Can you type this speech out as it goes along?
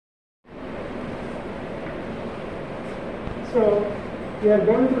So we are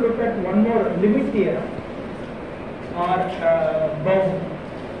going to look at one more limit theorem or bound.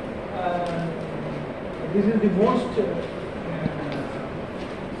 This is the most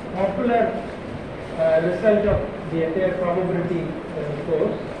popular result of the entire probability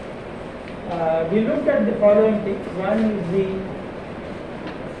course. We looked at the following things. One is the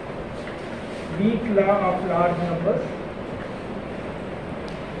weak law of large numbers.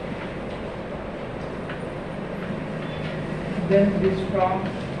 Then the strong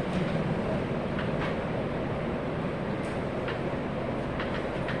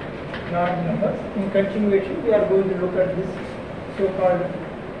large numbers. In continuation, we are going to look at this so-called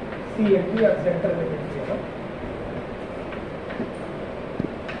CLT or central limit theorem.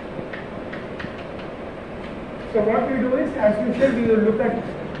 So what we do is, as usual, we will look at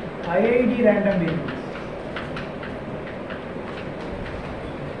IID random variables.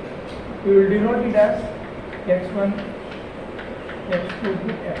 We will denote it as x1, x2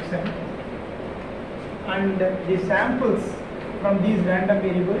 to xn, and the samples from these random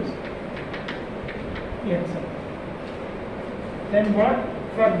variables xn. Then what,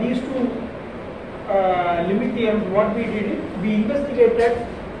 for these two limit theorems, what we did is we investigated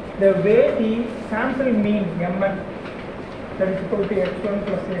the way the sample mean mn, that is equal to x1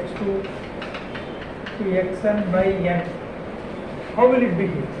 plus x2 to xn by n, how will it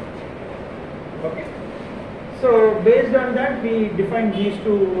behave? Okay. So based on that, we defined these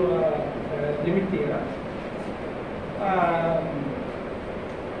two limit theorems.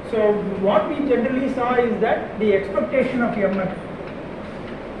 So what we generally saw is that the expectation of mn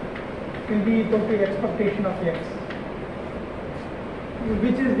will be equal to expectation of x,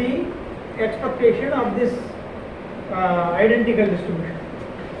 which is the expectation of this identical distribution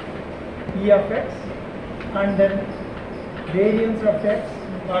E of x, and then variance of x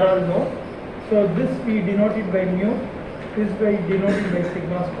are all known. So this we denoted by mu, this we denoted by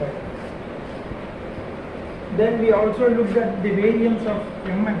sigma square. Then we also looked at the variance of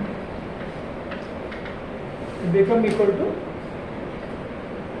mn to become equal to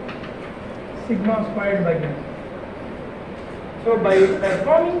sigma squared by n. So by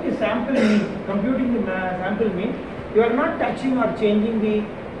performing the sample mean, computing the sample mean, you are not touching or changing the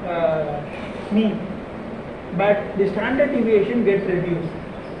mean, but the standard deviation gets reduced.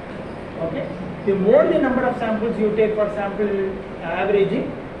 Okay. The more the number of samples you take for sample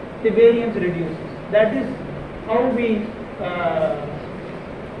averaging, the variance reduces. That is how we,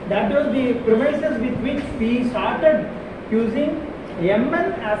 that was the premises with which we started using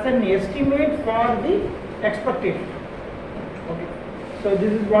mn as an estimate for the expectation. Okay. So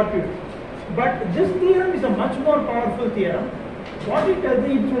this is what we do. But this theorem is a much more powerful theorem. What it does,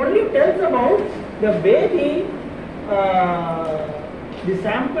 it only tells about the way the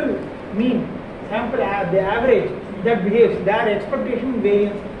sample mean, the average that behaves, their expectation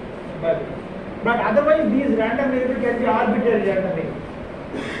variance. But otherwise these random variables can be arbitrary random variables.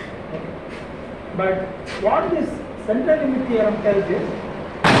 Okay. But what this central limit theorem tells is,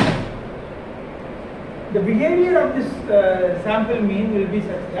 the behavior of this sample mean will be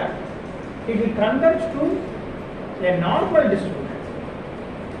such that it will converge to a normal distribution.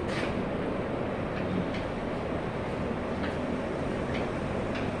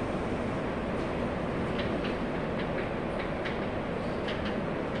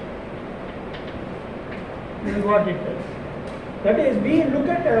 This is what it does. That is, we look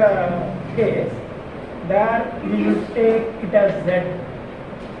at a case where we will take it as z,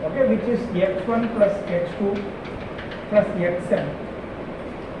 okay, which is x1 plus x2 plus xn.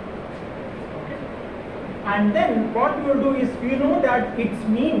 Okay. And then what we will do is, we know that its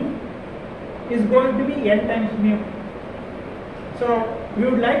mean is going to be n times mu. So we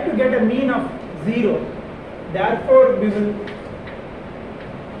would like to get a mean of 0. Therefore, we will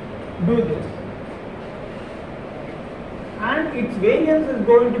do this. And its variance is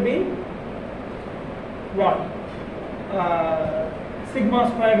going to be what? Sigma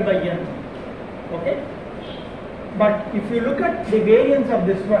squared by n. Okay. But if you look at the variance of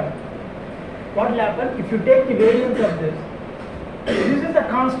this one, what will happen? If you take the variance of this is a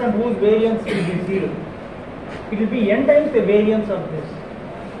constant whose variance will be 0. It will be n times the variance of this.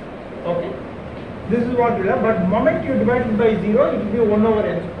 Okay. This is what will happen. But the moment you divide it by 0, it will be 1 over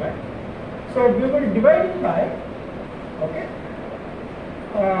n squared. So we will divide it by, okay,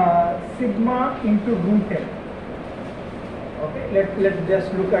 sigma into root n. Okay, let's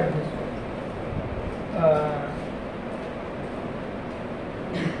just look at this one.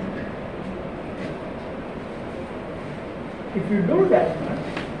 If you do that one,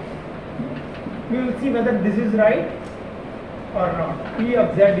 you will see whether this is right or not. P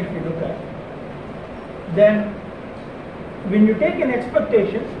of z, if you look at, then when you take an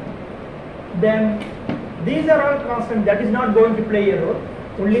expectation, then these are all constant. That is not going to play a role.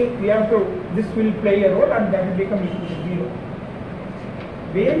 Only we have to, this will play a role and that will become equal to 0.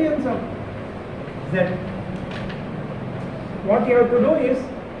 Variance of z. What you have to do is,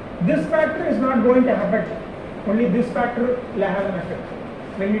 this factor is not going to affect. Only this factor will have an effect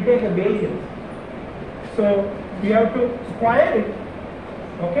when you take a variance. So you have to square it.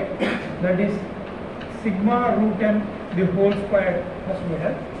 Okay, that is sigma root n the whole square has to be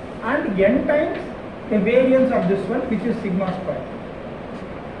done, and n times the variance of this one, which is sigma square.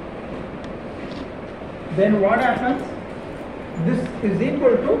 Then what happens? This is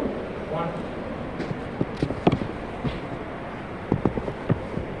equal to 1.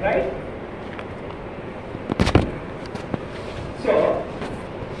 Right? So,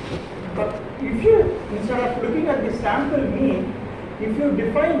 but if you, instead of looking at the sample mean, if you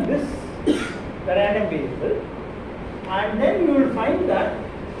define this, the random variable, and then you will find that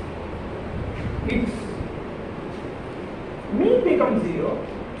its mean becomes 0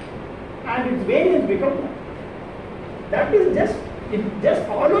 and its variance becomes 1. That is just, it just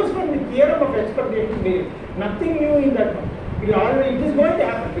follows from the theorem of expectation variance. Nothing new in that one. It is going to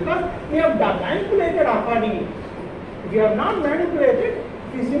happen because we have manipulated accordingly. If you have not manipulated,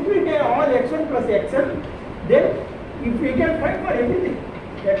 if you simply take all x1 plus xn, then if we can find for everything,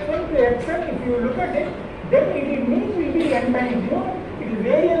 x1 to xn, if you look at it, then it means will be n times 0, its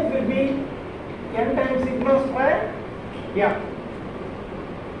variance will be n times sigma square. Yeah.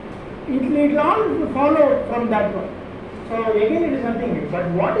 It will all follow from that one. So again it is something new. But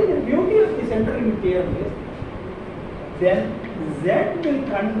what is the beauty of the central limit theorem is, then z will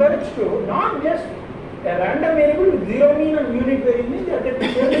converge to not just a random variable with 0 mean and unit variance, they are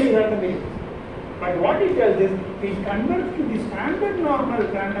totally random variables. But what it tells is, it converts to the standard normal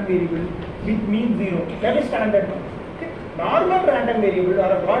random variable with mean 0. That is standard one. Okay. Normal random variable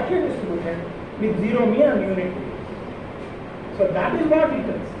or a Gaussian distribution with 0 mean and unit variance. So that is what it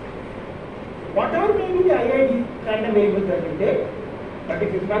tells. Whatever may be the IID random variables that you take, but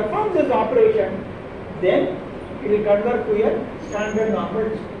if you perform this operation, then it will convert to a standard normal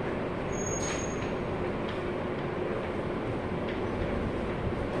distribution.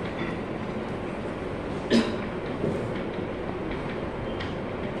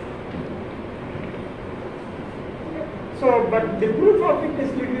 So, but the proof of it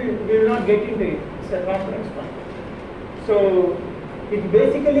is we will not get into it. It's a complex one. So, it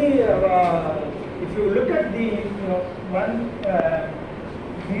basically, if you look at the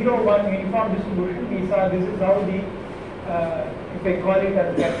 0, 1 uniform distribution, we saw this is how the, if I call it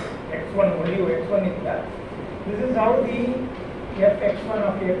as x1 only, x1 is that. This is how the fx1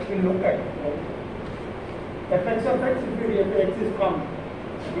 of x will look at. Fx of x, if x is common.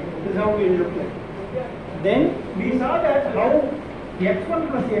 This is how we will look like. Then we saw that how x1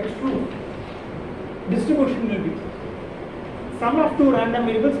 plus x2 distribution will be. Sum of two random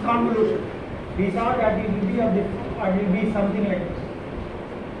variables convolution. We saw that it will be of the, it will be something like this.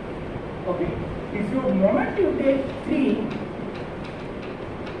 Okay. If you moment you take 3,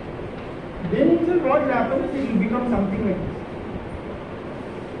 then itself what will happen is it will become something like this.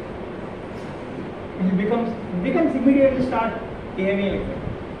 It becomes immediately start behaving like that.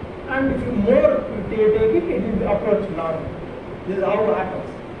 And if you more take it, it will approach normal. This is how it happens.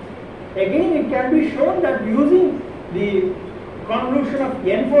 Again, it can be shown that using the convolution of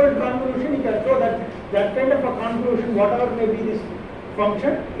n-fold convolution, you can show that that kind of a convolution, whatever may be this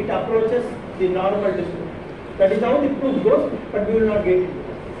function, it approaches the normal distribution. That is how the proof goes, but we will not get into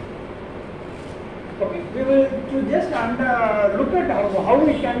that. Okay, we will to just look at how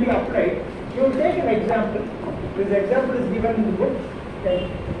it can be applied. We will take an example. This example is given in the book. Okay.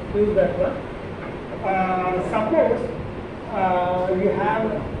 Use that one. Suppose you have,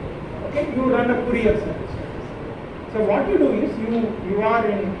 okay, you run a courier service. So what you do is you are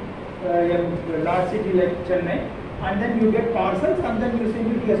in a large city like Chennai, and then you get parcels, and then you send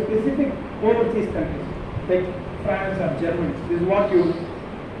it to a specific overseas countries like France or Germany. This is what you do.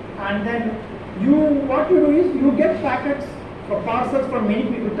 And then what you do is you get packets for parcels from many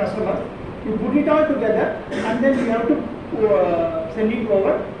people, customers. You put it all together, and then you have to send it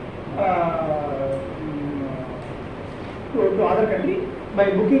over to other country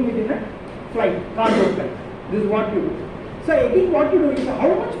by booking it in a flight, cargo flight. This is what you do. So again, what you do is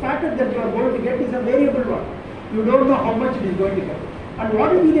how much packet that you are going to get is a variable one. You don't know how much it is going to get. And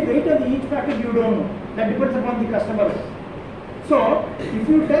what will be the weight of each packet, you don't know. That depends upon the customer. So if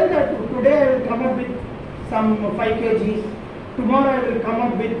you tell that today I will come up with some 5 kgs, tomorrow I will come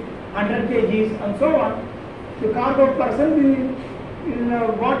up with 100 kgs and so on, the cargo person will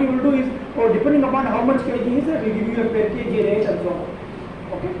what you will do is, depending upon how much kg is, we give you a per kg rate and so on.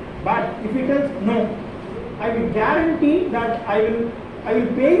 Okay. But if it tells no, I will guarantee that I will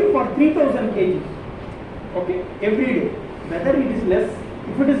pay you for 3000 kg. Okay, every day. Whether it is less,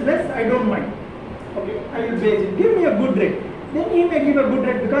 if it is less, I don't mind. Okay, I will base it. Give me a good rate. Then he may give a good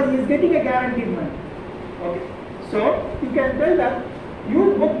rate because he is getting a guaranteed money. Okay, so you can tell that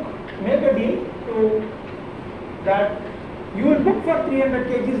you make a deal to that you will book for 300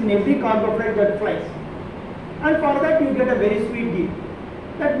 kgs in every cargo flight that flies, and for that you get a very sweet deal.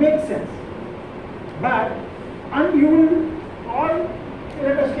 That makes sense. But and you will all,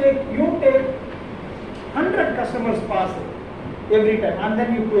 let us take, you take 100 customers parcel every time and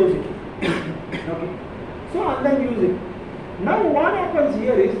then you close it. Okay. So and then use it. Now what happens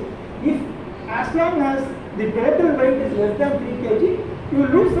here is, if as long as the total weight is less than 3 kg, you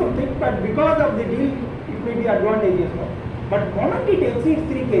lose something, but because of the deal it may be advantageous. But moment it exceeds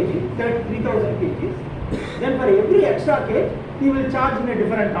 3 kg, 3000 kgs, then for every extra kg he will charge in a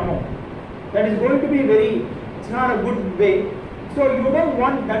different amount. That is going to be it's not a good way. So you don't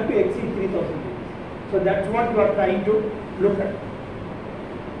want that to exceed 3000 kg. So that's what you are trying to look at.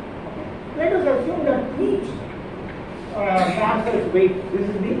 Okay. Let us assume that each parcel's weight, this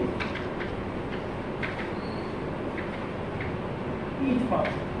is each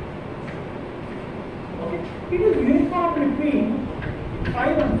parcel. Okay. It is uniform between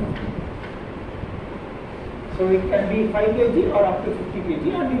 5 and 50. So it can be 5 kg or up to 50 kg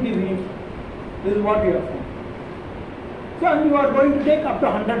and it is uniform. This is what we have found. So and you are going to take up to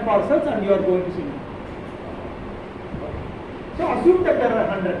 100 parcels and you are going to see. So assume that there are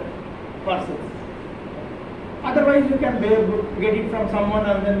 100 parcels. Otherwise you can get it from someone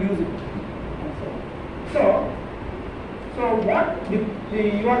and then use it. So what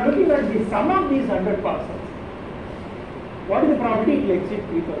you are looking at the sum of these 100 parcels. What is the probability it will exceed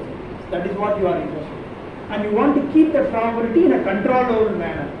 3000? That is what you are interested in. And you want to keep the probability in a controllable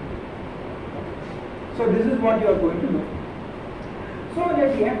manner. So this is what you are going to do. So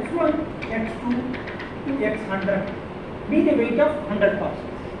let x1, x2, x100 be the weight of 100 parcels.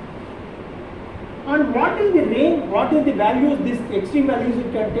 And what is the range, what is the values, these extreme values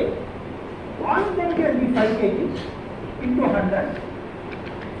you can take? All of them can be 5 kg into 100,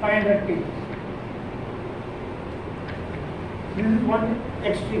 500 kg. This is one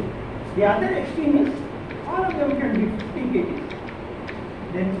extreme. The other extreme is all of them can be 50 kg.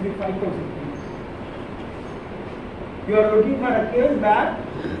 Then it will be 5000 kg. You are looking for a case where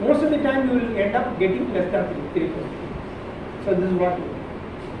most of the time you will end up getting less than 3,000. So this is what we do.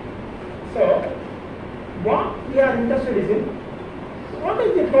 So what we are interested in, what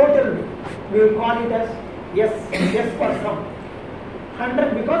is the total? We will call it as yes for sum.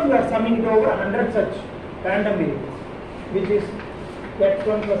 100 because we are summing it over 100 such random variables, which is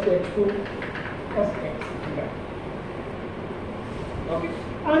x1 plus x2 plus x. Okay.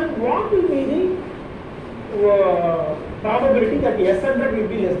 And what will be the probability that S100 will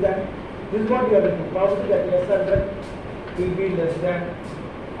be less than, this is what we are looking, probability that S100 will be less than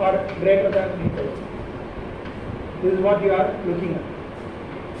or greater than 3000. This is what you are looking at.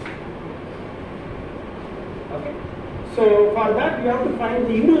 Okay. So for that we have to find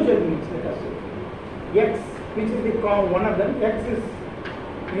the individual means, let us say. X, which is the one of them, X is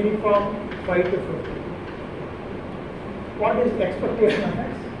uniform 5 to 50. What is the expectation of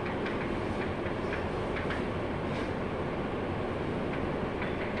X?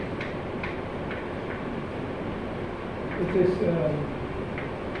 Which is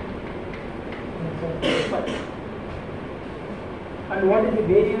 5. And what is the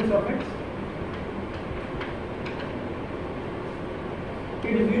variance of X?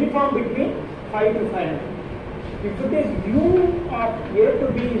 It is uniform between 5 to 500. If it is u of A to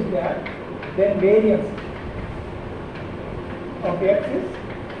B is there, then variance of X is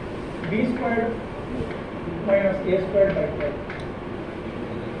B squared minus A squared by 12.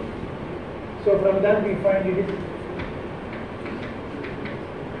 So from that we find it is,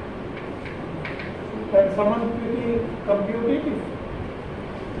 when someone quickly compute it,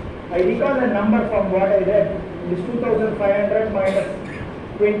 I recall a number from what I read, it is 2500 minus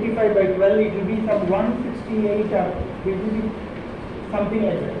 25 by 12, it will be some 168 or it will be something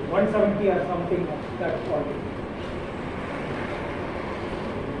like that, 170 or something of that quality.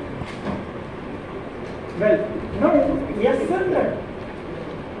 Well, now S100.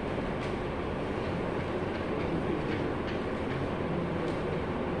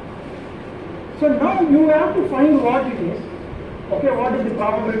 So now you have to find what it is, okay, what is the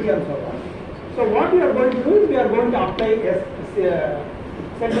probability and so on. So what we are going to do is we are going to apply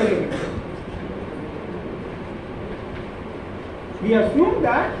central limit. we assume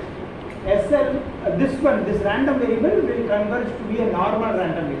that SL, this random variable will converge to be a normal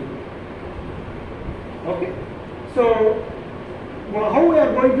random variable. Okay. So how we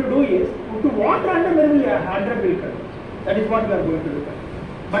are going to do is, to what random variable 100 will converge. That is what we are going to look at.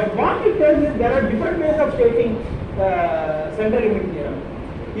 But what it tells is there are different ways of stating central limit theorem.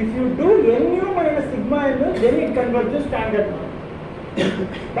 If you do nu minus sigma nu, then it converges standard norm.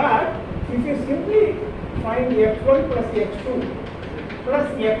 But if you simply find x1 plus x2 plus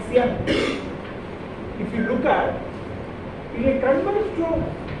xn, if you look at, it will converge to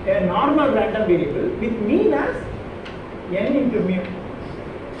a normal random variable with mean as n into mu,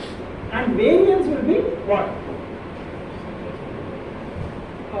 and variance will be what?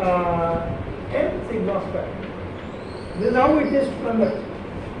 N sigma square. This is how it is to converge.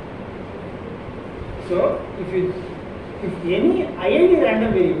 So if any IID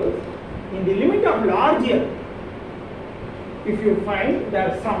random variables in the limit of large N, if you find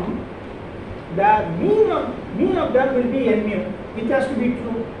their sum, the mean of them will be n mu, which has to be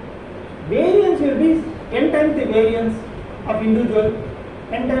true. Variance will be n times the variance of individual,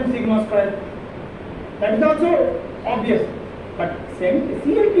 n times sigma square. That is also obvious. But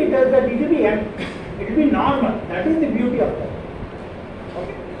CLT tells that it will be n, it will be normal. That is the beauty of that.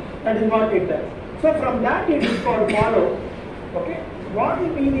 Okay, that is what it does. So from that it is called follow. Okay, what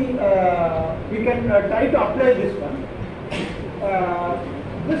will be the? We can try to apply this one.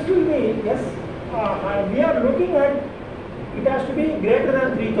 This will be, yes. We are looking at, it has to be greater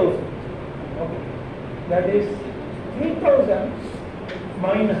than 3000. Okay, that is 3000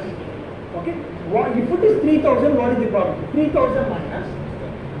 minus. Okay, what if it is 3000? What is the problem? 3000 minus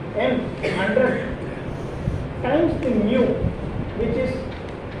n 100 times the mu, which is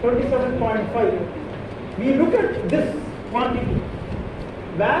 27.5. We look at this quantity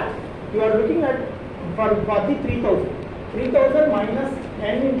where you are looking at for the 3000 minus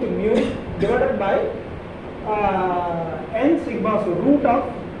n into mu divided by n sigma, so root of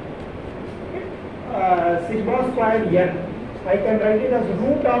sigma squared n. I can write it as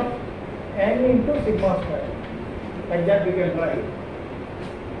root of n into sigma squared. Like that we can write.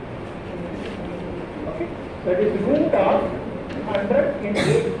 Okay, that is root of 100 into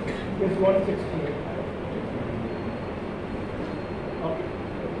is 168. Okay,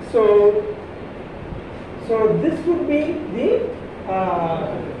 so this would be the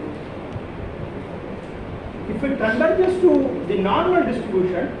if it converges to the normal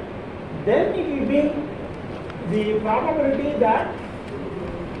distribution, then it will be the probability that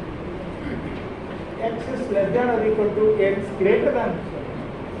x is less than or equal to x greater than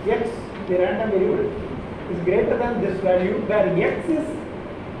x, the random variable is greater than this value, where x is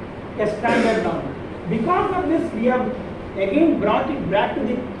a standard normal. Because of this, we have again brought it back to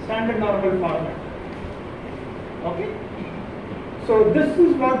the standard normal format. Okay, so this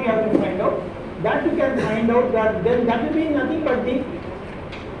is what we have to find out. That you can find out that then that will be nothing but the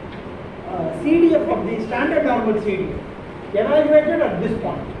CDF of the standard normal CDF evaluated at this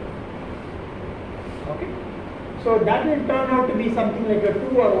point. Okay, so that will turn out to be something like a 2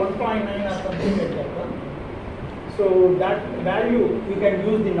 or 1.9 or something like that. So that value we can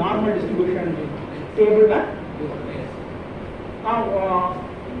use the normal distribution table back.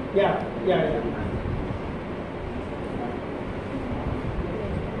 Yeah.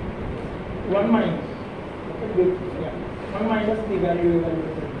 1 minus. Okay, yeah. 1 minus the value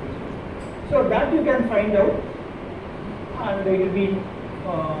evaluated. So that you can find out, and it will be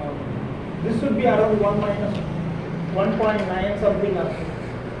this should be around 1 minus 1.9 something or so.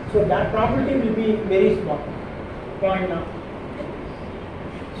 So that probability will be very small. 0.9.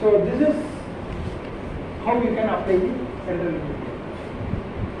 So this is how you can apply the central limit.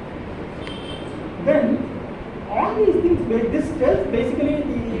 Then all these things, this tells basically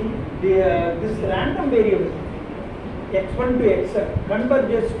this random variable x1 to xn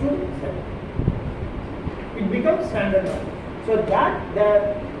converges to z. It becomes standard norm. So that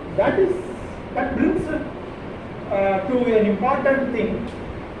brings to an important thing,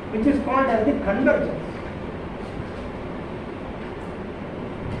 which is called as the convergence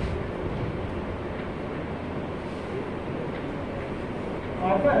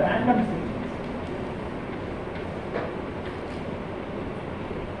of a random sequence.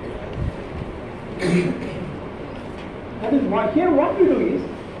 That is what here what you do is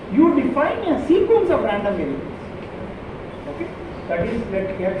you define a sequence of random variables. Okay, that is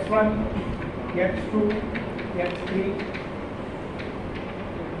let x1, x2, x3,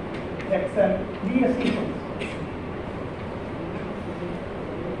 xn be a sequence.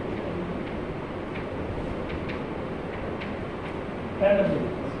 Random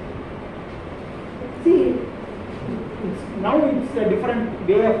variables. See, now it's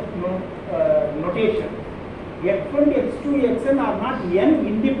way of notation. X1, X2, Xn are not n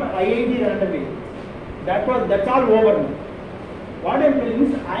independent IID random variables. That's all over now. What I am telling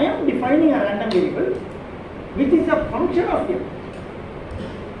is I am defining a random variable which is a function of m.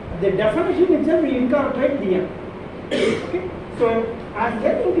 The definition itself will incorporate the m. Okay? So as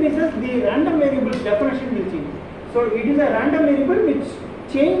n increases, the random variable's definition will change. So it is a random variable which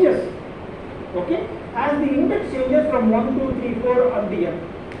changes. Okay? As the index changes from 1, 2, 3, 4 on the m.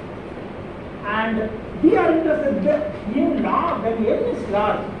 And we are interested in log, when n is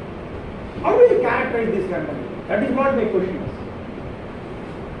large, how do you characterize this random variable? That is what my question is.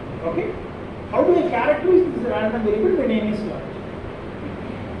 Okay? How do I characterize this random variable when n is large?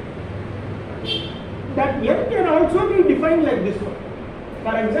 That m can also be defined like this one.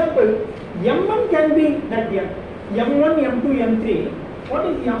 For example, m1 can be that m1, m2, m3. What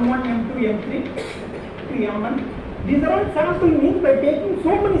is m1, m2, m3 to m1? These are all sample means by taking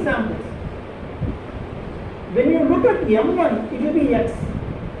so many samples. When you look at m1, it will be x.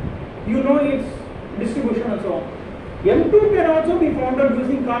 You know its distribution and so on. m2 can also be found out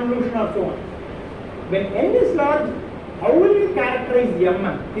using convolution or so on. When n is large, how will you characterize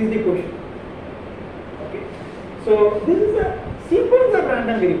m1 is the question. Okay. So this is a sequence of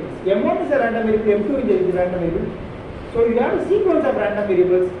random variables. m1 is a random variable, m2 is a random variable. So you have a sequence of random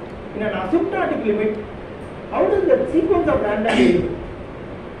variables in an asymptotic limit. How does that sequence of random variables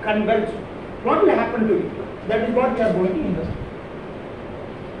converge? What will happen to it? That is what we are going to investigate.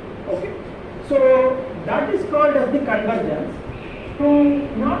 Okay. So that is called as the convergence.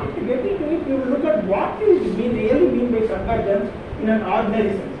 In order to get into it, you will look at what we really mean by convergence in an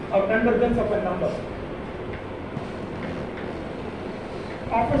ordinary sense, or convergence of a number,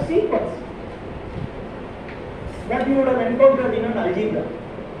 of a sequence that you would have encountered in an algebra.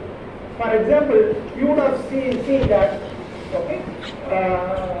 For example, you would have seen that, okay,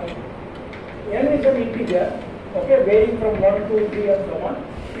 n is an integer, okay, varying from 1, 2, 3 and so on.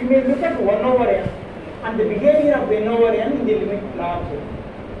 You may look at 1 over n and the behavior of n over n in the limit large.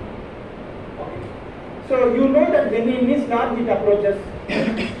 Okay. So you know that when n is large, it approaches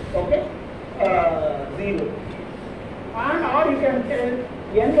okay 0. And or you can tell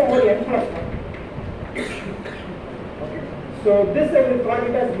n over n plus 1. Okay. So this I will call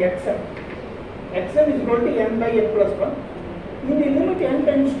it as xn. Xn is equal to n by n plus 1. In the limit n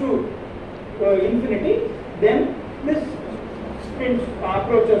tends to infinity, then this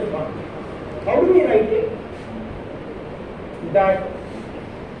approaches 1. How do we write it? That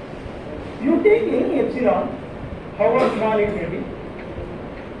you take any epsilon, however small it may be,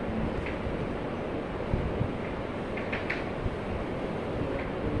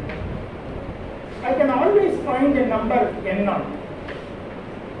 I can always find a number n0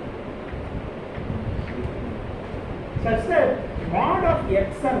 such that mod of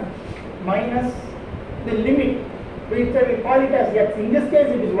xn minus the limit, which I will call it as x. In this case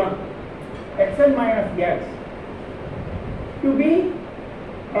it is 1. Xn minus x to be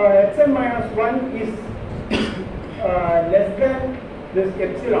xn minus 1 is less than this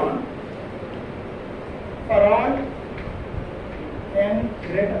epsilon for all n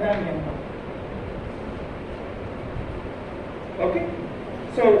greater than n1. Okay.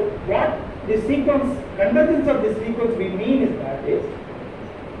 So what the sequence, convergence of this sequence we mean is that is,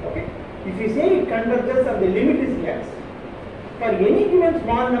 okay, if you say it converges and the limit is x, for any given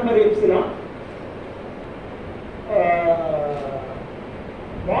small number epsilon,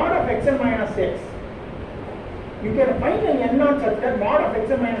 mod of xn minus x, you can find an n0 such that mod of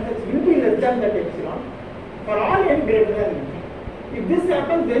xn minus x will be less than that epsilon for all n greater than n. If this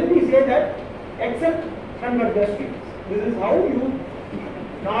happens, then we say that xn converges to x. This is how you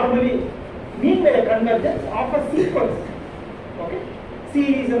normally mean by a convergence of a sequence. Okay,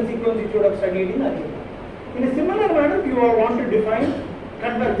 series and sequence which you would have studied in algebra. In a similar manner, you want to define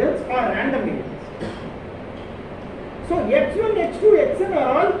convergence for random variables. So x1, x2, xn are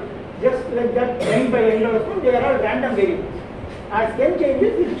all just like that n by n plus 1, they are all random variables. As n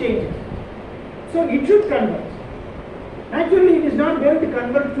changes, it changes. So it should converge. Naturally, it is not going to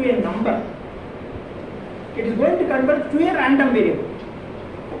converge to a number. It is going to converge to a random variable,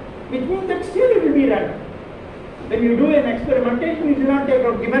 which means that still it will be random. When you do an experimentation, you do not take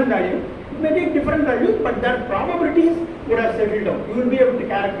a given value. You may take different values, but that probabilities would have settled down. You will be able to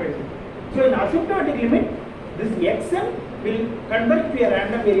characterize it. So in asymptotic limit, this xn will converge to a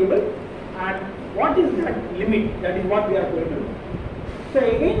random variable, and what is that limit? That is what we are going to do. So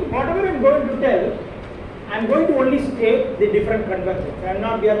again, whatever I am going to tell, I am going to only state the different convergence. We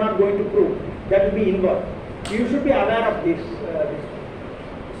are not going to prove. That will be involved. You should be aware of this.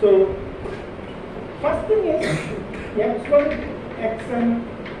 So first thing is x1, xn,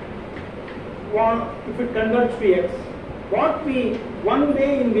 if it converts to x, one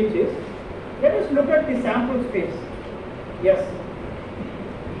way in which is, let us look at the sample space. Yes.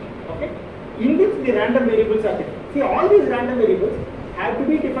 Okay. In which the random variables are different. See, all these random variables have to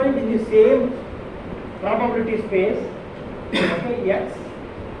be defined in the same probability space. Okay, x,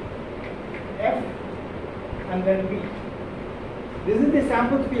 f, and then b. This is the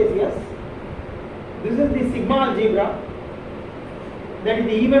sample space, yes. This is the sigma algebra, that is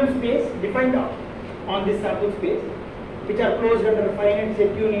the even space defined on this sample space, which are closed under finite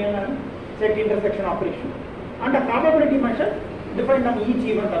set union and set intersection operation, and a probability measure defined on each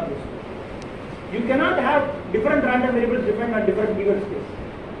event of this. You cannot have different random variables defined on different event space.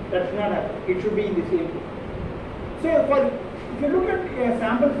 That should not happen. It should be in the same way. So, if you look at a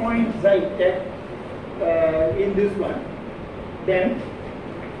sample point xi in this one, then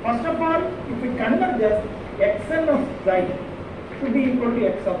first of all, if we converge xn of xi should be equal to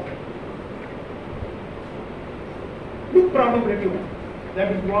x of xi with probability 1.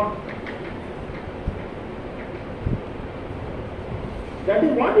 That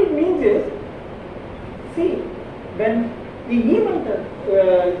is what it means is, see, when the event,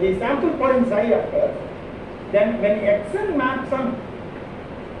 the sample point xi occurs, then when xn maps on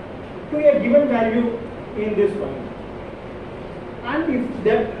to a given value in this one, and if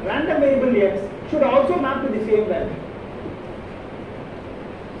that random variable x should also map to the same value.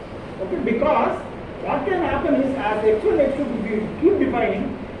 Okay, because what can happen is, as x1, x2 we keep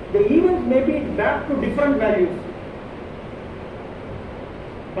defining, the events may be back to different values.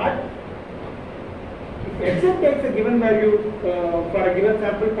 But if xn takes a given value for a given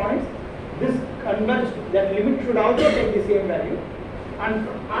sample point, this converged, that limit should also take the same value, and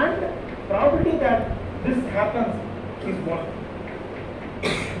probability that this happens is 1.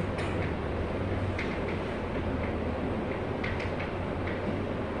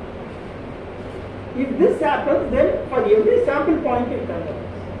 If this happens, then for every sample point it converges.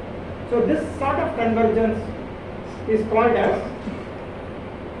 So this sort of convergence is called as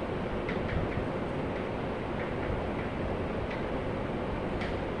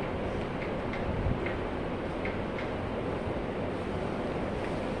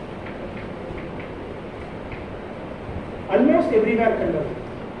almost everywhere convergence,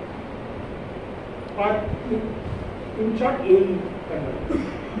 or in short, AE convergence.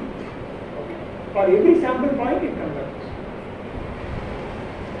 For every sample point it converges.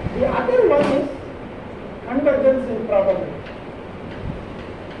 The other one is convergence in probability.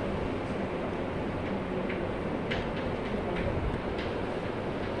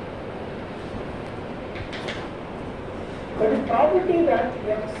 That is probability that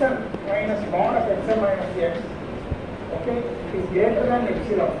xn minus mod of xn minus x, okay, is greater than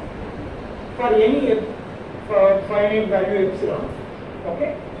epsilon for any finite value epsilon,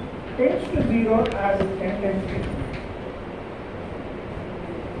 okay, tends to 0 as it tends to.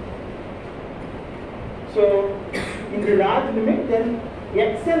 So, in the large limit, then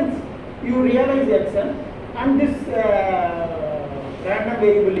xn, you realize xn, and this random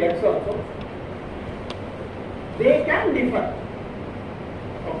variable x also, they can differ,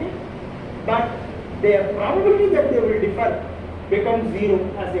 okay, but their probability that they will differ becomes 0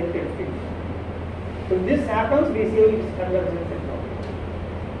 as n tends to. So this happens, we say it is convergence in probability.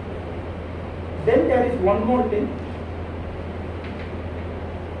 Then there is one more thing.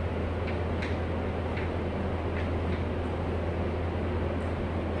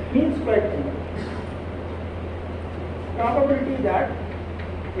 Mean squared convergence. Probability that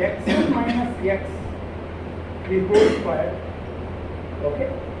xn minus x the whole square, okay,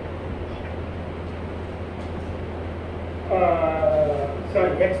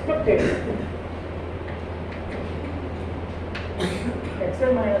 expected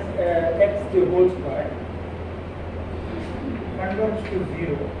xn minus x the whole square converges to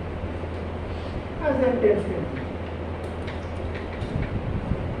 0 as n tends to infinity.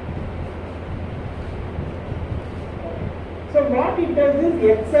 So what it does is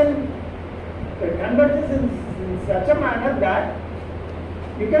xn converges in such a manner that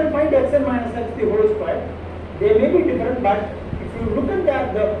you can find xn minus x the whole square. They may be different, but if you look at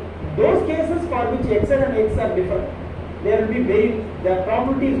that, those cases for which xn and x are different, there will be the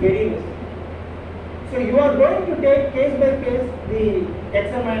probability is very less. So you are going to take case by case the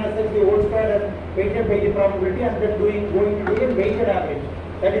xn minus x the whole square and weighted by the probability, and then going to do a weighted average.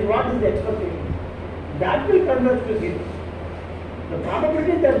 That is what is the expectation. That will converge to 0. The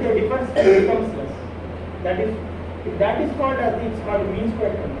probability that they differ becomes less. That is, if that is called as it's called mean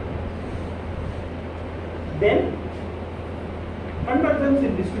square convergence. Then convergence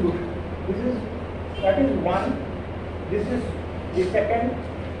in distribution. That is 1. This is the second,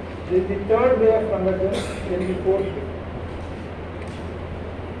 this is the third way of convergence, then the fourth way.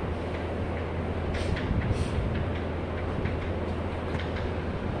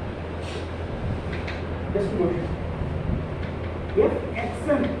 Distribution.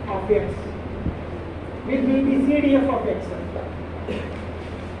 Fxn of x will be the CDF of xn.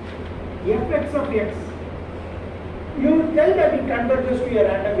 Fx of x, you tell that it converges to a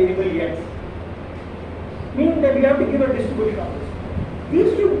random variable x, meaning that we have to give a distribution of this.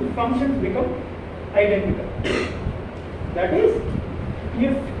 These two functions become identical. That is,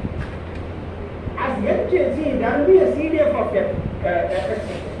 if as f, see, there will be a CDF of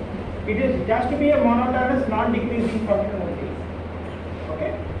fx. It has to be a monotonous, non-decreasing function only.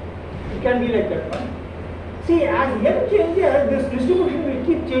 Okay? It can be like that one. See, as f changes, this distribution will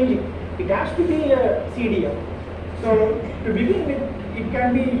keep changing. It has to be a CDF. So, to begin with, it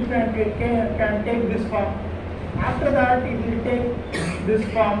can take this form. After that, it will take this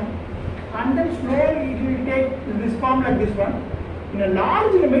form, and then slowly it will take this form like this one. In a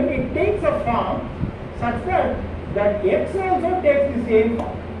large limit, it takes a form such that x also takes the same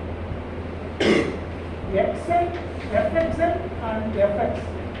form. Xn, Fxn and Fx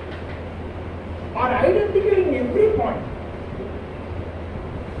are identical in every point.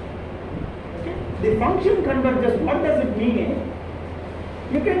 Okay? The function converges. What does it mean?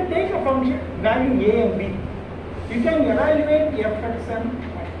 You can take a function value a and b. You can evaluate Fxn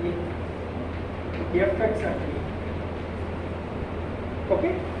at a, Fx at a.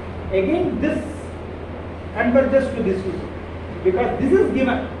 Okay? Again, this converges to this two because this is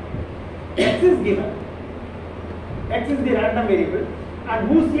given. X is given. X is the random variable, and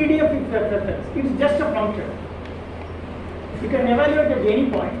whose CDF is Fx? It is just a function. You can evaluate at any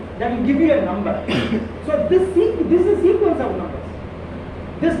point. That will give you a number. So this is a sequence of numbers.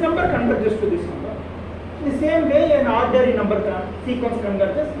 This number converges to this number. In the same way, an ordinary number sequence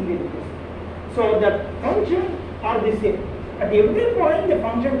converges in the request. So the function are the same. At every point, the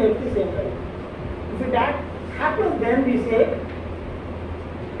function takes the same value. If that happens, then we say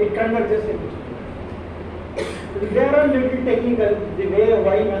it converges in this. There are little technical, the way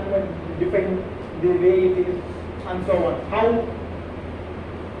y method define the way it is, and so on. How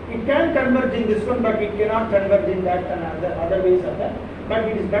it can converge in this one, but it cannot converge in that and other ways of that. But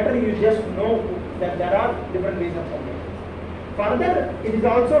it is better you just know that there are different ways of convergence. Further, it is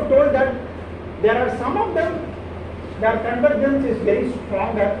also told that there are some of them, their convergence is very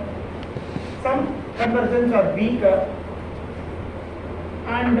stronger, some convergence are weaker,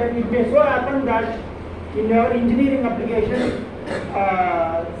 and it may so happen that in your engineering application,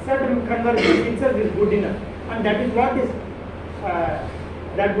 certain convergence itself is good enough, and that is what is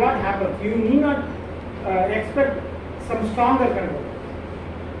what happens. You need not expect some stronger convergence.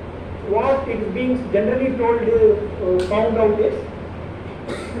 What it is being generally told, found out is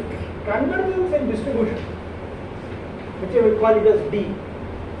convergence and distribution, which I will call it as D.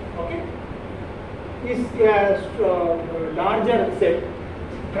 Okay, is a larger set.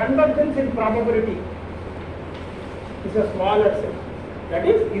 Convergence in probability is a smaller set. That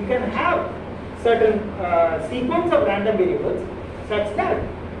is, you can have certain sequence of random variables such that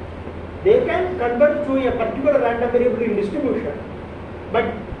they can converge to a particular random variable in distribution,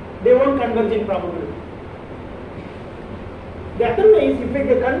 but they won't converge in probability. The other way is, if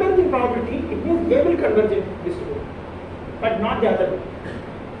they converge in probability, it means they will converge in distribution, but not the other way.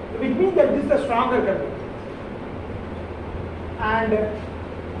 Which means that this is a stronger convergence. And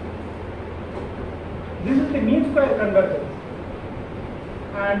this is the mean square convergence,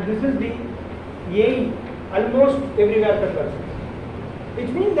 and this is the A almost everywhere convergence. Which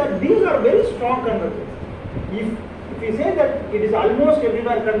means that these are very strong convergence. If we say that it is almost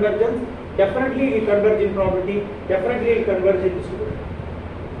everywhere convergence, definitely it converge in probability, definitely it converge in distribution,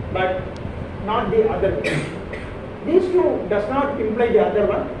 but not the other way. These two does not imply the other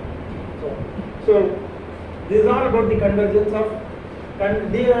one. So this is all about the convergence of,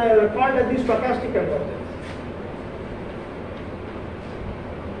 and they are called as the stochastic convergence.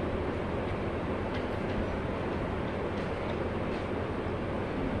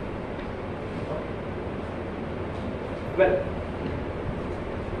 Well,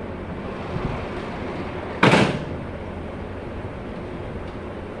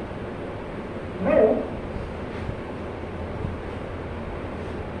 now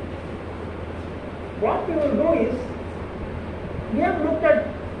what we will do is, we have looked at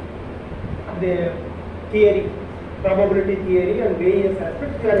the theory, probability theory and various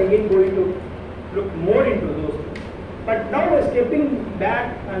aspects. We are again going to look more into those things. But now we are stepping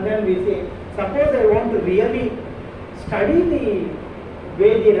back, and then we say, suppose I want to really study the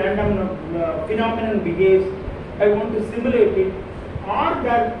way the random phenomenon behaves I want to simulate it, or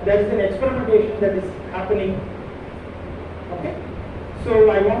that there is an experimentation that is happening. Okay, so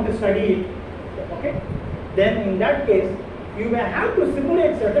I want to study it. Okay, then in that case, you may have to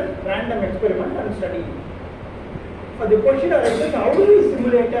simulate certain random experiment and study it. For the question of how do we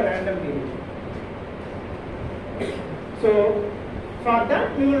simulate a random variable? So for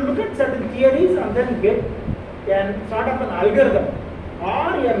that, we will look at certain theories and then get an sort of an algorithm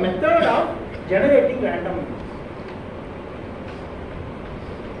or a method of generating random variables.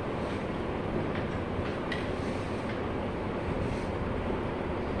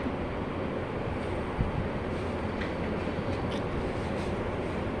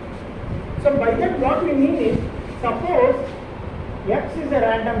 So by that what we mean is, suppose x is a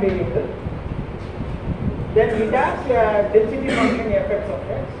random variable, then it has a density function fx of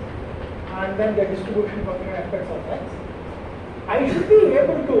x and then the distribution function fx of x. I should be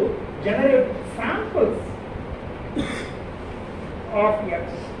able to generate samples of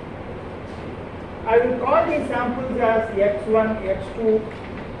x. I will call these samples as x1, x2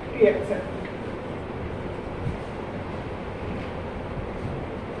 to xn.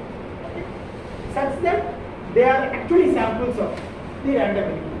 Such that they are actually samples of the random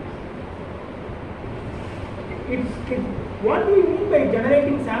variables. What do we mean by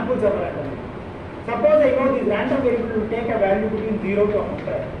generating samples of random variables? Suppose I know this random variable will take a value between 0 to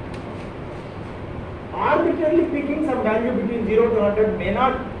 100. Arbitrarily picking some value between 0 to 100 may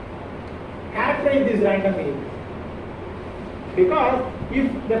not characterize this random variable. Because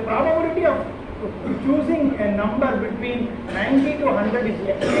if the probability of choosing a number between 90 to 100 is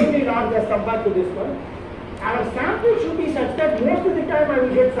extremely large as compared to this one, our sample should be such that most of the time I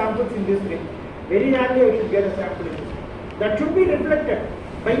will get samples in this range. Very rarely I should get a sample in this range. That should be reflected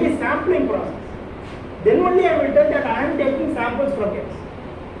by the sampling process. Then only I will tell that I am taking samples from X.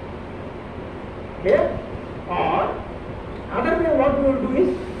 Okay? Or other way what we will do is,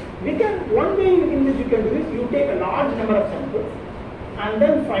 one way in which you can do is, you take a large number of samples and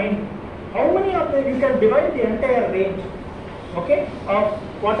then find how many of them. You can divide the entire range, okay, of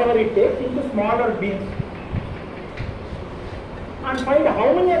whatever it takes into smaller bins and find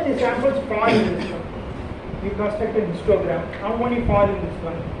how many of the samples fall in this one. You construct a histogram. How many fall in this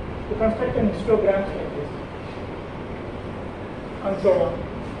one? You construct an histogram like this, and so on.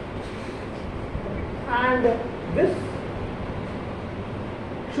 And this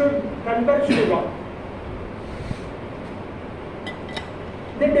should converge to what?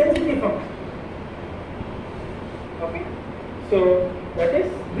 The density function. Okay, so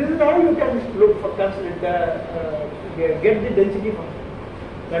this is how you can look for get the density function.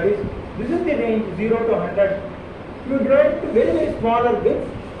 That is, this is the range 0 to 100. You divide it to very, very smaller bits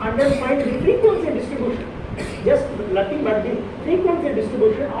and then find the frequency distribution. Just nothing but the frequency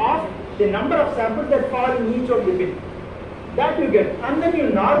distribution of the number of samples that fall in each of the bits. That you get, and then you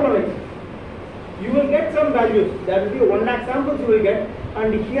normalize it. You will get some values. There will be 1 lakh samples you will get,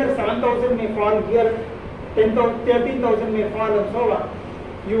 and here 7,000 may fall, here 10,000, 13,000 may fall, and so on.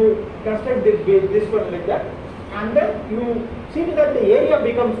 You construct this one like that, and then you see that the area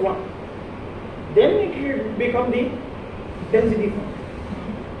becomes 1. Then it should become the density function.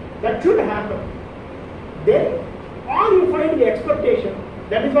 That should happen. Then, or you find the expectation.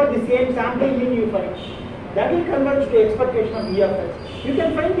 That is what the same sampling mean you find. That will converge to expectation of E of x. You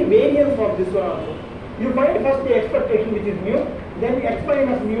can find the variance of this one also. You find first the expectation, which is mu, then x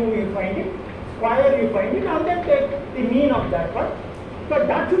minus mu you find it, square you find it, and then take the mean of that one. So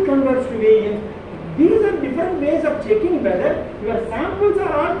that should converge to variance. These are different ways of checking whether your samples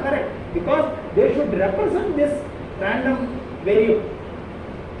are all correct, because they should represent this random variable.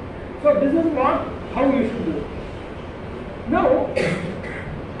 So this is how you should do it. Now,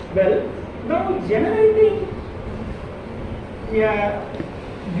 now generating a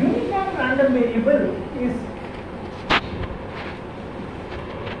uniform random variable is,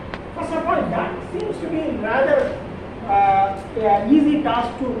 first of all, that seems to be rather an easy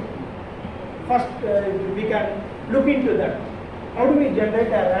task to first we can look into that. How do we generate a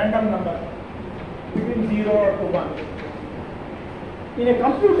random number between 0 to 1? In a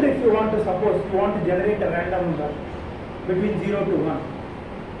computer, if you want to generate a random number between 0 to 1,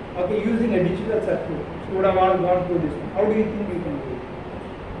 okay, using a digital circuit, you would have all gone through this one. How do you think you can do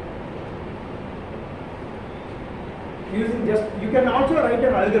it? You can also write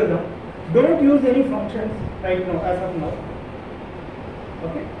an algorithm. Don't use any functions right now, as of now.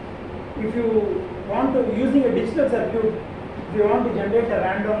 Okay? If you want to, using a digital circuit, if you want to generate a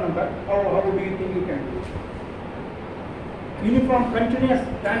random number, how do you think you can do it? Uniform, continuous,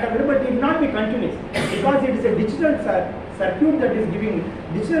 random number, but it will not be continuous, because it is a digital circuit that is giving.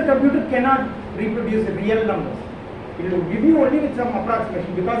 Digital computer cannot reproduce real numbers. It will give you only with some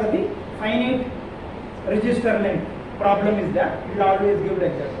approximation because of the finite register length problem is that it will always give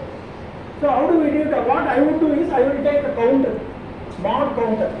like that. So how do we do it? What I would do is I will take a counter,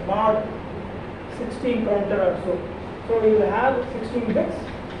 mod 16 counter or so. So we will have 16 bits.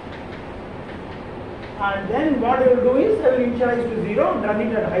 And then what I will do is I will initialize to 0 and run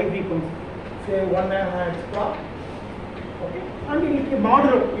it at high frequency. Say 1 MHz clock. Okay. And it will keep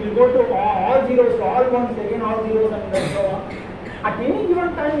modulo. It will go to all zeros to all ones, again all zeros and so on. At any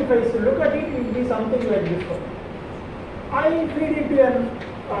given time, if I look at it, it will be something like this one. I feed it to an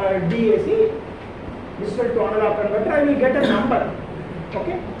DAC, digital to analog converter, I will get a number.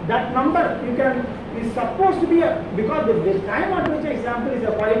 Okay. That number is supposed to be because the time at which I sample is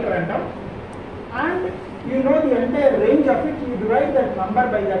a quite random, and you know the entire range of it, you divide that number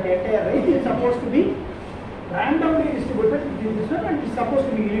by that entire range. It is supposed to be randomly distributed in this one, and it is supposed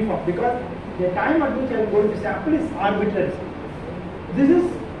to be uniform because the time at which I am going to sample is arbitrary. This is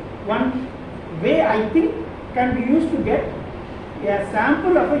one way I think can be used to get a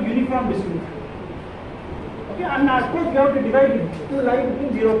sample of a uniform distribution. Okay, and of course we have to divide it to lie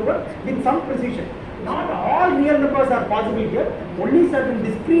between 0 to 1 with some precision. Not all real numbers are possible here, only certain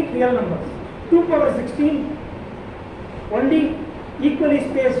discrete real numbers. 2 power 16, only equally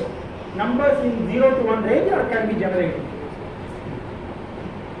spaced numbers in 0 to 1 range or can be generated.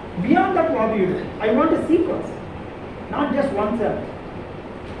 Beyond that, what do you do? I want a sequence, not just one sample.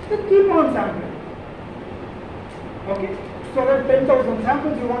 So keep on sampling. Okay, so that 10,000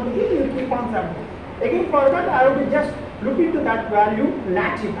 samples you want to give, you keep on sampling. Again, for that I have to just look into that value,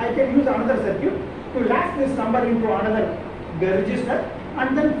 latch it. I can use another circuit to latch this number into another register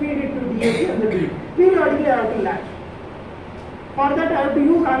and then feed it to DAC and the D. Periodically I have to latch. For that I have to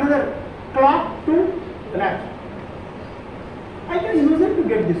use another clock to latch. I can use it to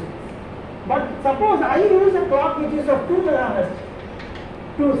get this. But suppose I use a clock which is of 2 MHz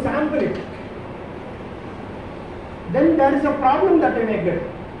to sample it, then there is a problem that I may get.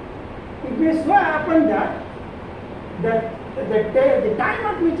 It may so happen that the time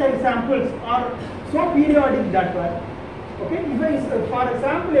at which I samples are so periodic that way. Okay, if I, for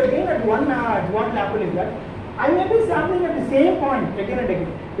example, again at 1 MHz, what will happen is that I may be sampling at the same point again and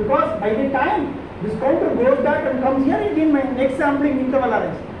again, because by the time this counter goes back and comes here, again my next sampling interval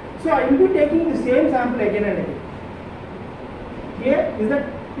arises. So I will be taking the same sample again and again. Clear? Is that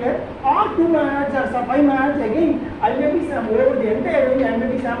clear? Or 2 MHz or some 5 MHz, again I may be over the entire range, I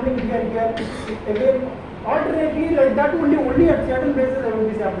may be sampling here, again. Alternately, like that only at certain places I will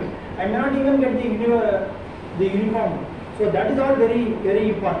be sampling. I may not even get the uniform. So that is all very, very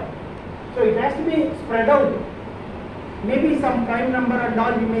important. So it has to be spread out. Maybe some prime number and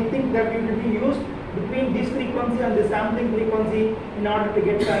all, you may think that it will be used between this frequency and the sampling frequency in order to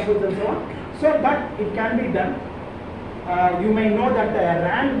get samples and so on. So, but it can be done. You may know that the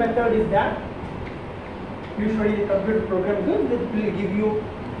RAND method is that usually the computer program will give you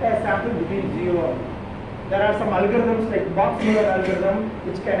a sample between 0. There are some algorithms like box model algorithm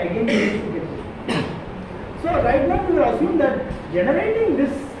which can again be used to get this. So right now we will assume that generating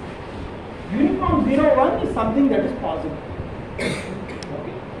this uniform 0-1 is something that is possible.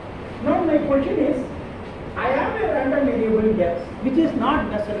 Okay. Now my question is, I have a random variable x which is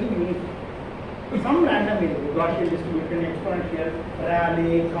not necessarily uniform. Some random variable, Gaussian distribution, exponential,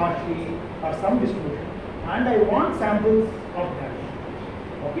 Rayleigh, Cauchy, or some distribution, and I want samples of that.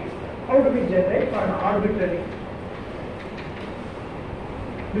 Okay. How do we generate for an arbitrary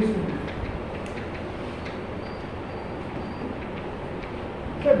distribution?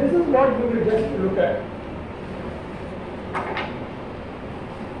 So this is what we will just look at.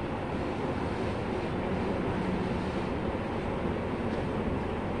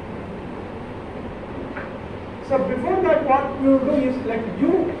 So before that, what we will do is like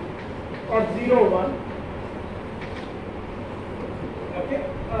u or 0-1. Okay.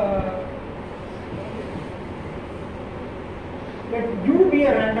 Let u be a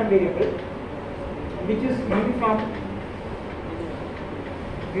random variable which is uniform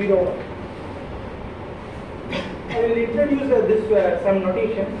 0. I will introduce this some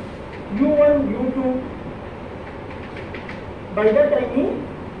notation u1, u2. By that I mean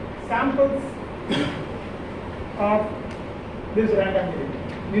samples of this random variable,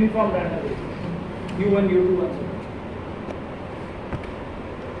 uniform random variable, u1, u2 and so on.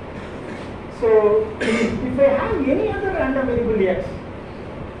 So if I have any other random variable x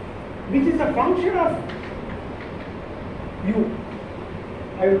which is a function of u,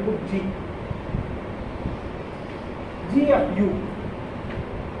 I will put g of u.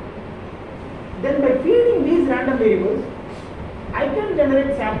 Then by feeding these random variables, I can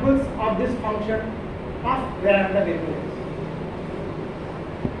generate samples of this function of random variable.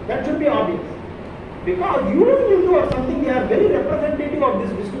 That should be obvious. Because u1, u2 or something, they are very representative of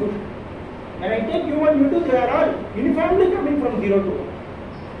this distribution. When I take u1, u2, they are all uniformly coming from 0 to 1.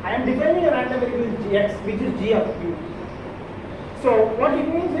 I am defining a random variable x, which is g of u. So what it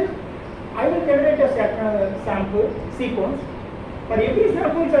means is, I will generate a sample sequence. For every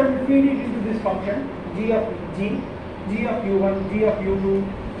sample, I will feed it into this function g of u1, g of u2,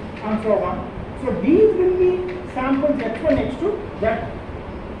 and so on. So these will be samples x1, x2 that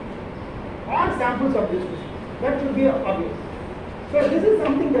are samples of this distribution. That should be obvious. So this is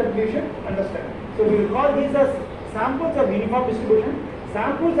something that we should understand. So we will call these as samples of uniform distribution,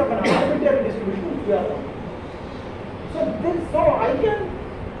 samples of an arbitrary distribution which we are talking. So I can,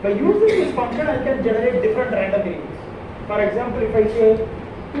 by using this function, I can generate different random variables. For example, if I say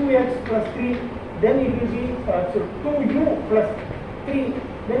 2x plus 3, then it will be 2u plus 3,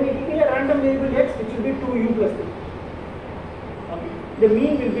 then it will be a random variable x, which will be 2u plus 3. Okay. The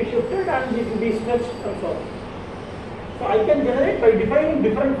mean will be shifted and it will be stretched and so on. So I can generate by defining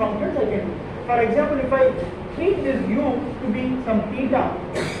different functions. I can do. For example, if I treat this u to be some theta,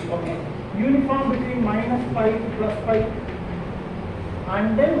 okay, uniform between minus pi to plus pi,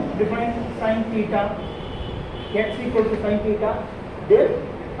 and then define sine theta, x equal to sine theta, then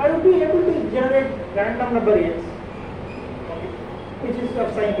I will be able to generate random number x, okay, which is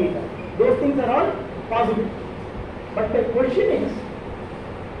of sine theta. Those things are all possible. But the question is,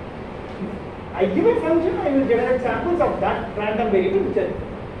 I give a function, I will generate samples of that random variable which is.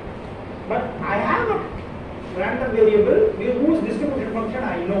 But I have a random variable whose distribution function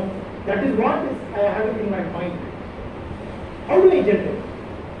I know. That is what I have it in my mind. How do I generate?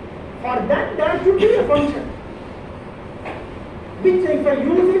 For that, there should be a function which if I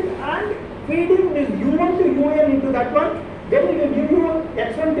use it and feeding this u1 to un into that one, then it will give you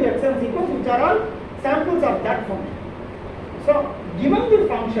x1 to xn sequence, which are all samples of that function. So given the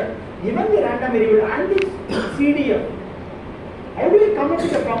function, given the random variable and this CDF, how do we come up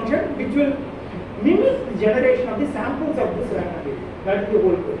with a function which will mimic the generation of the samples of this random variable? That is the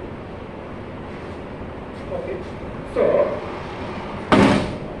whole question. Okay. So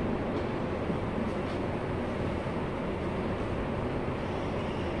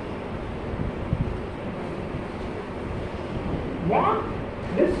what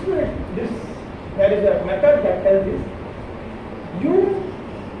there is a method that tells this u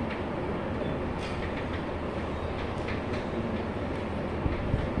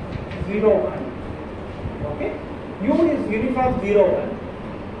zero one, okay, u is uniform 0 1.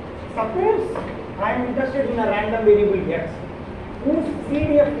 Suppose I am interested in a random variable x whose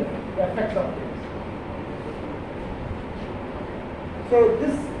CDF is the effect of x. So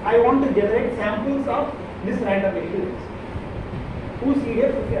this I want to generate samples of this random variable x whose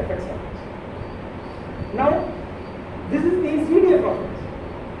CDF is the effects of x. Now this is the CDF of x.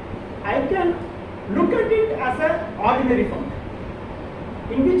 I can look at it as an ordinary function,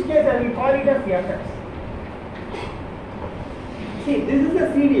 in which case I will call it as fx. See, this is the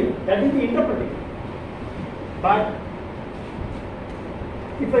CDF, that is the interpretation. But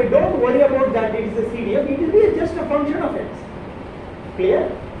if I don't worry about that it is a CDF, it will be just a function of x. Clear?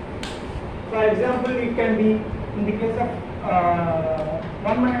 For example, it can be in the case of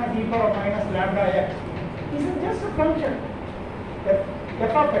 1 minus e power minus lambda x. This is just a function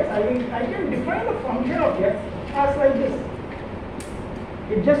f of x. I can define a function of x as like this.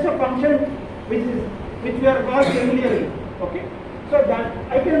 It's just a function which we are called familiarly. Okay? So that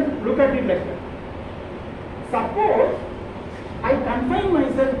I can look at it like that. Suppose I confine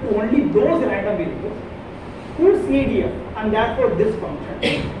myself to only those random variables whose CDF and therefore this function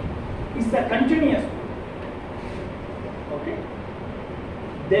is a continuous one. Okay?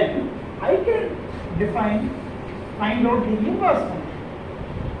 Then I can find out the inverse function,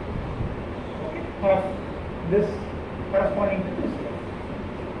 okay, of this corresponding to this.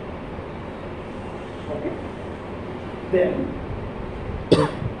 Okay? Then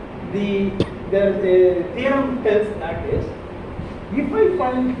there is a theorem tells that is, if I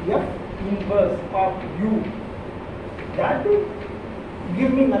find f inverse of u, that will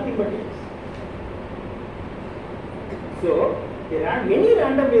give me nothing but x. So any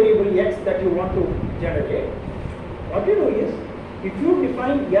random variable x that you want to generate, what you do is, if you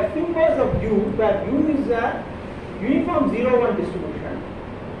define f inverse of u, where u is a uniform 0-1 distribution,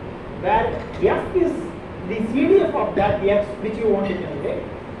 where f is the CDF of that x which you want to generate,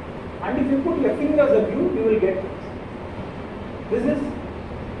 and if you put f inverse of u, you will get x. This is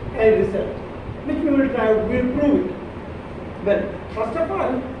a result which we will prove it. Well, first of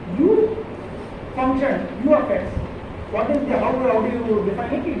all, u function u of x, what is the how do you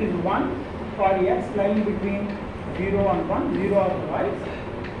define it? It is 1 for x lying between 0 and 1, 0 or twice,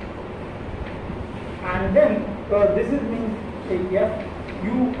 and then this is means f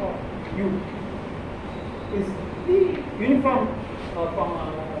u of u is the uniform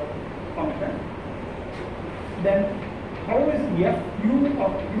function. Then how is f u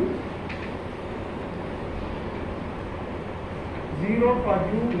of u? 0 for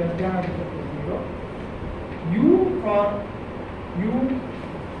u less than or equal to 0, u for u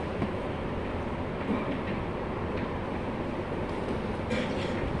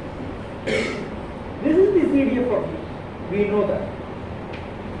this is the CDF of u, we know that.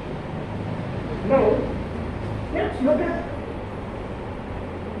 Now let's look at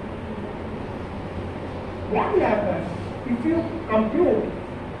what will happen if you compute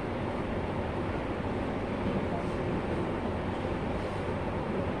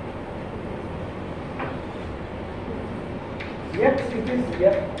x, which is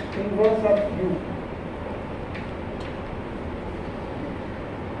f inverse of u.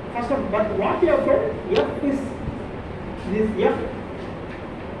 First of all, but what you have got, f is this f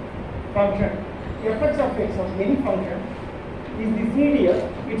function, fx of x of any function is the CDF.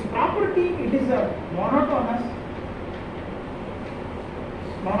 Its property, it is a monotone,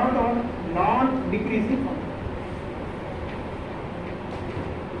 non-decreasing function.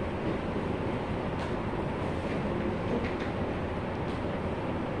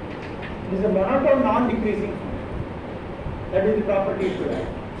 It is a monotone non-decreasing function. That is the property it should have.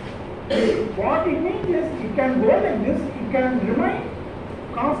 What it means is it can go like this, it can remain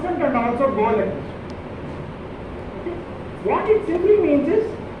constant and also go like this. Okay. What it simply means is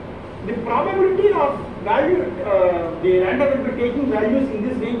the probability of value, the random will be taking values in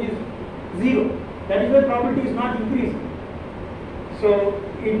this range is 0. That is why probability is not increasing. So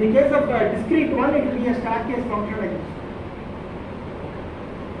in the case of a discrete one, it will be a Stark-case function like this.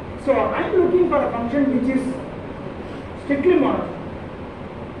 So I am looking for a function which is strictly monotone.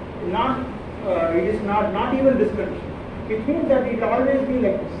 It is not even this condition. It means that it will always be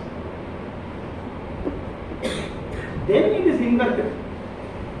like this. Then it is inverted.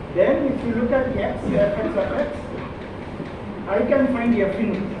 Then if you look at x, fx of x, I can find f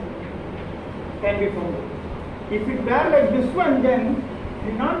inverse. Can be found. If it were like this one, then it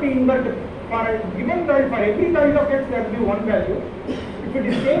will not be inverted. For a given value, for every value of x, there will be one value. If it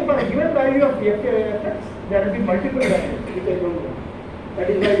is same for a given value of fx, there will be multiple values which I don't know. That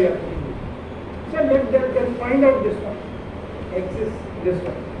is why we are doing this. So let's find out this one. X is this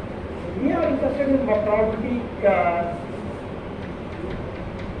one. We are interested in what probability.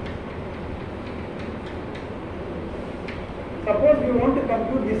 Suppose we want to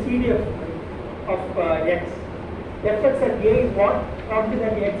compute the CDF of x. Fx at a is what? Probability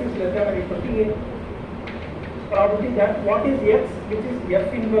that x is less than or equal to a. Probability that what is x, which is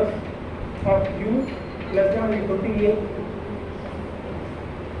f inverse of u less than or equal to a.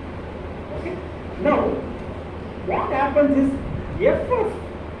 Okay. Now, what happens is f of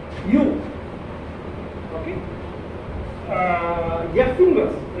u, okay, f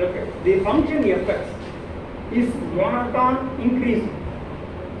inverse, okay, the function fx is monotone increasing.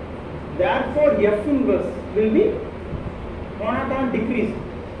 Therefore, f inverse will be monotone decreasing.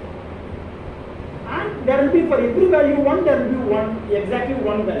 And there will be for every value 1, there will be one, exactly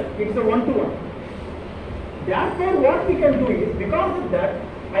one value. It is a 1 to 1. Therefore, what we can do is, because of that,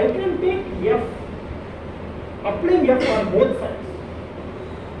 I can take f, applying f on both sides.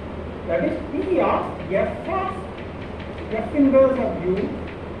 That is P of f inverse of u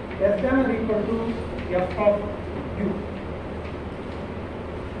less than or equal to f of u.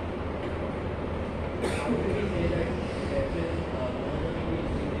 How do we say that f is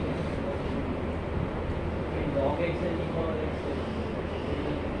log x and e power x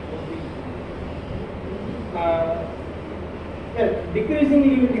well,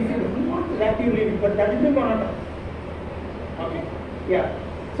 decreasingly if you want that you leave it, but that will be monotone. Okay? Yeah.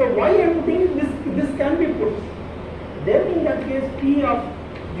 So why I am thinking this can be put. Then in that case P of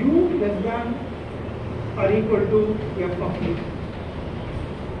u less than or equal to f of u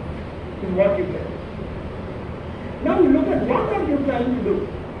is what you get. Now look at what are you trying to do.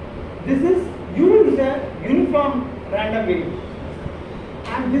 This is u is a uniform random variable,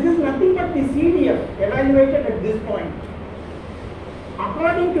 and this is nothing but the CDF evaluated at this point.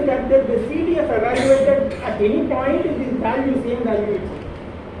 According to that, the CDF evaluated at any point is this value, same value itself.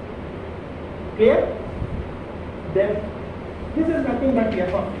 Clear? Then this is nothing but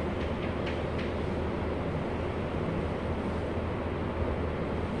f of.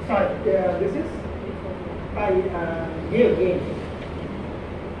 Sorry, this is a.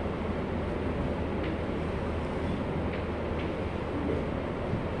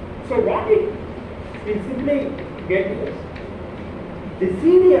 So what it simply get this. The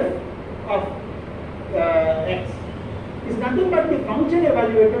CDF of x is nothing but the function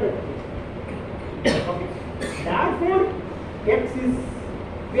evaluated at x. Okay. Therefore, x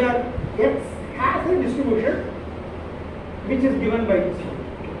has a distribution which is given by this.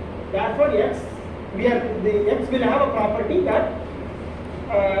 Therefore, the x will have a property that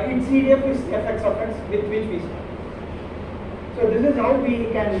its CDF is fx of x with which we start. So this is how we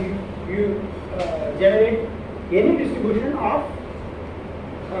can generate any distribution of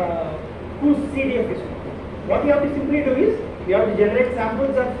whose CDF is. What you have to simply do is you have to generate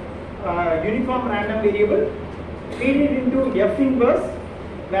samples of uniform random variable, feed it into f inverse,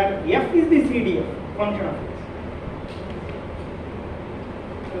 where f is the CDF function of x.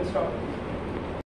 We'll stop.